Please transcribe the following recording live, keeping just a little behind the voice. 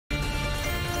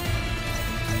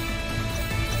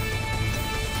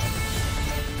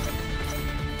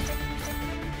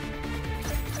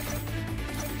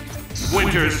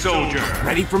Winter Soldier.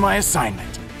 Ready for my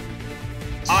assignment.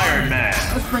 Iron Man.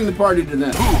 Let's bring the party to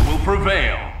them. Who will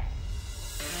prevail?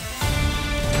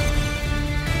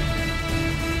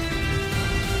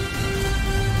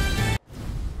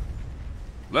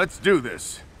 Let's do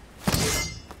this.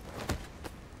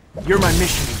 You're my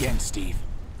mission again, Steve.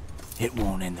 It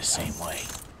won't end the same way.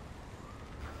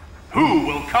 Who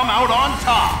will come out on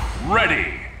top?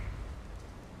 Ready.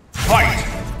 Fight!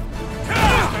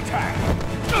 Attack!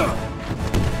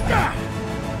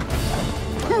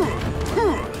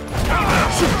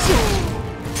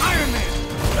 Iron Man!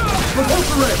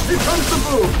 Repulsor, here comes the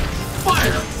boom!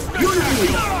 Fire! Unity!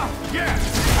 Yes!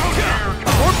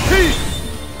 For peace!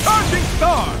 Charging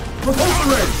star!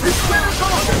 Repulsor, it's Splinter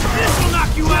Soldier! This will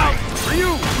knock you out! For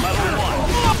you! Level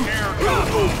 1. Air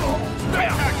combo.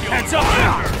 Heads up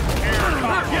now!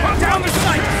 Down the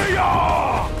sight!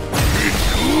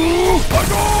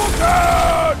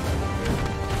 Hadouken!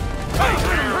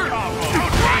 Air combo.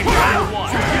 Level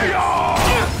 1.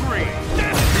 3.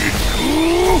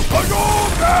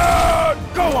 Hadouken!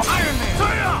 Go on! Iron Man!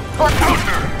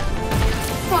 Counter!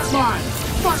 Frontline!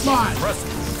 Frontline!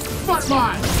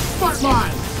 Frontline!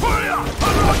 Frontline!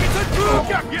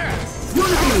 Yes!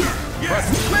 Unity! Yes!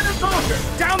 Splinter Soldier!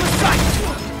 Down the sight!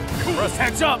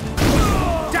 Heads up!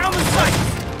 Down the sight!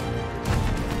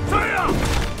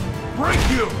 Break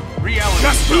you! Reality.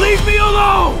 Just leave me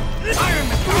alone! Iron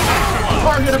Man.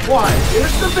 Target acquired!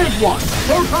 It's the big one!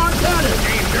 Proton Cannon!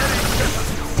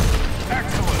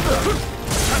 Excellent.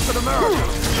 Captain America!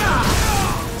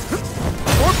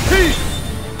 For peace!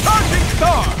 Charging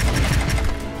star!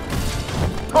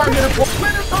 Target acquired!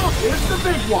 Splinter Soldier! It's the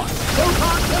big one!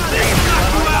 Proton Cannon! Knock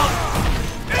you out!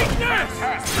 Ignis!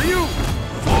 For you.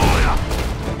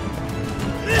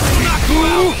 This will knock you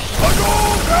out!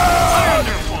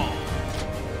 Wonderful.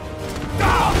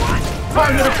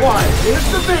 Target acquired! It's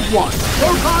the big one!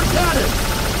 Proton Cannon!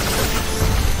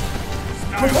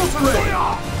 Repulsor Ray!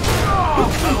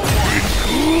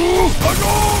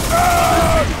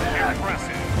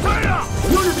 Impressive.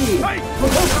 Unity!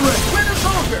 Repulsor Ray! Splinter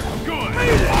Soldier! Good.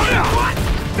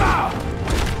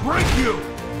 Break you!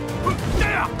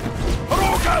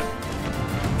 Hadouken!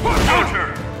 Counter.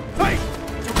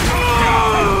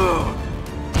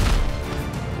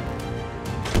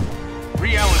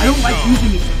 Reality. I don't like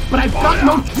using these, but I've got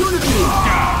no Unity!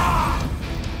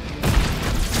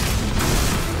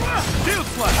 Shield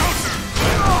slash.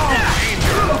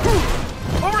 Danger.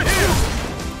 Over here.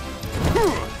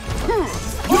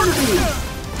 Unity!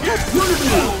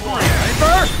 Unity!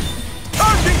 Paper!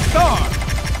 Charging star!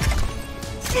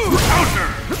 Counter.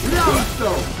 Reality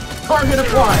Stone! Target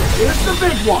acquired! It's the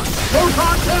big one!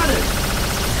 Proton Cannon!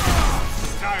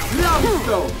 Reality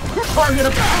Stone! Target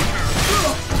acquired!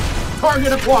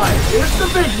 Target acquired! It's the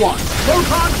big one!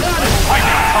 Proton Cannon!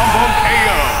 Combo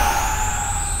KO.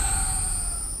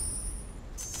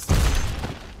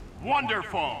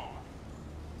 Wonderful.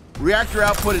 Reactor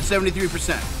output at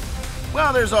 73%.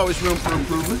 Well, there's always room for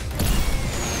improvement.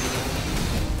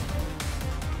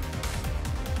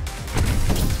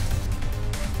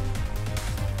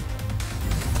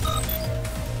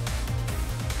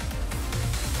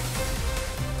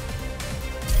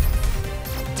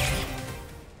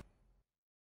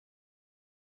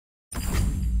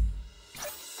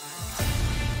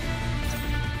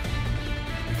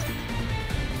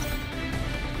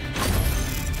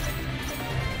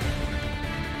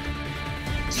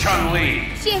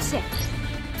 Chun-li. 谢谢。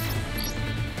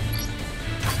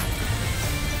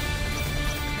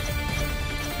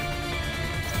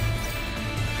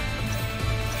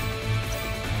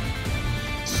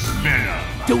 Venom.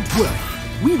 Don't worry,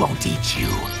 we won't eat you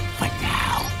for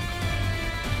now.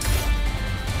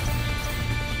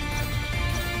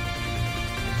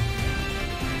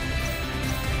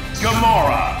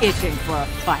 Gamora. Itching for a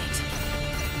fight.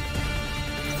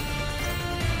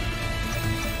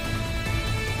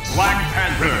 Black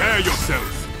Panther. Prepare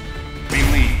yourselves!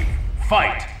 Believe.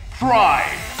 Fight.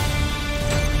 Thrive.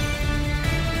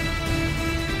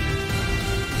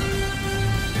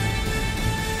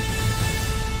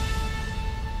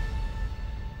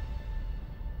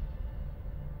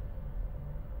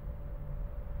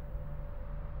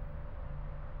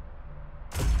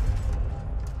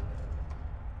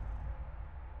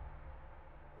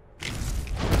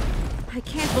 I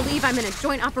can't believe I'm in a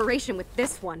joint operation with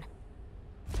this one.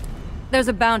 There's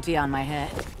a bounty on my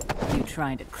head. You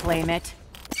trying to claim it?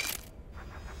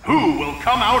 Who will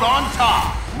come out on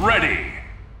top? Ready.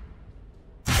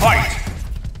 Fight.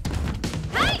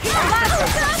 Too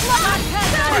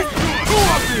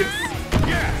obvious!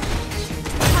 Yes.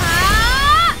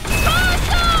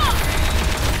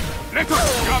 Let us,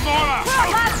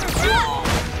 Gamora!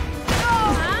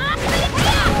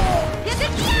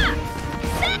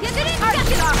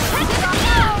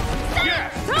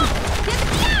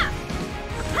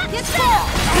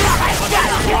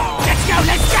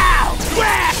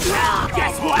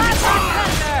 Guess what?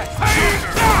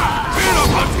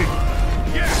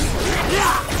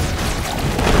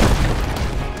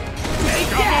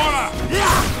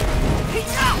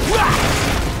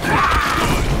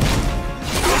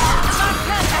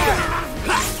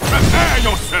 Prepare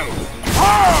yourself!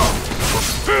 Push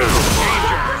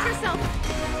yourself.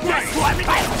 Guess what?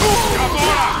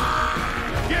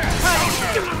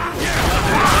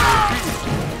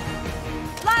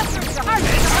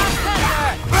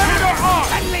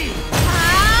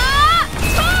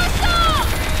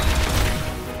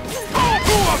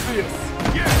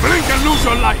 Blink and lose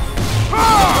your life!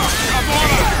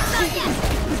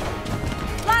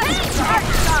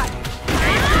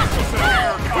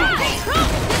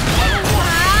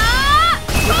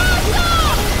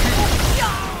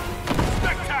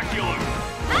 Spectacular!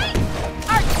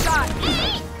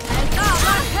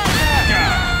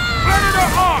 Predator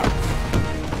arms!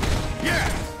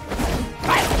 Yes!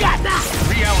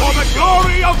 For the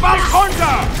glory of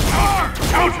Valconda!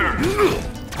 Counter!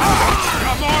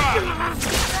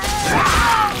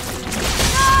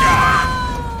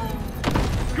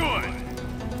 Good!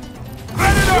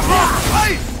 Predator arms!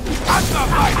 Place! That's the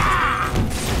fight!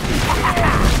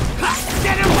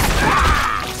 Get him!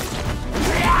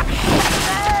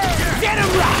 Get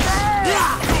him right!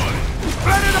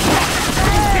 Predator!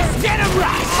 Get him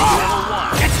right!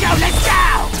 Let's go!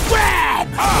 Grab!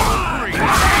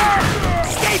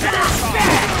 Stay back!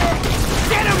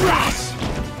 Get him right!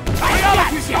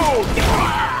 Reality stone!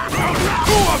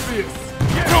 Too obvious!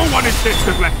 No one is this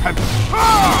with Black Panther!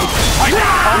 I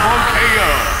combo KO!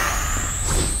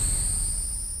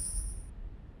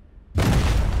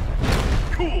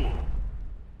 Cool!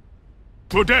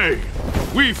 Today,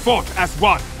 we fought as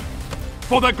one!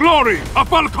 For the glory of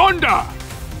Valconda!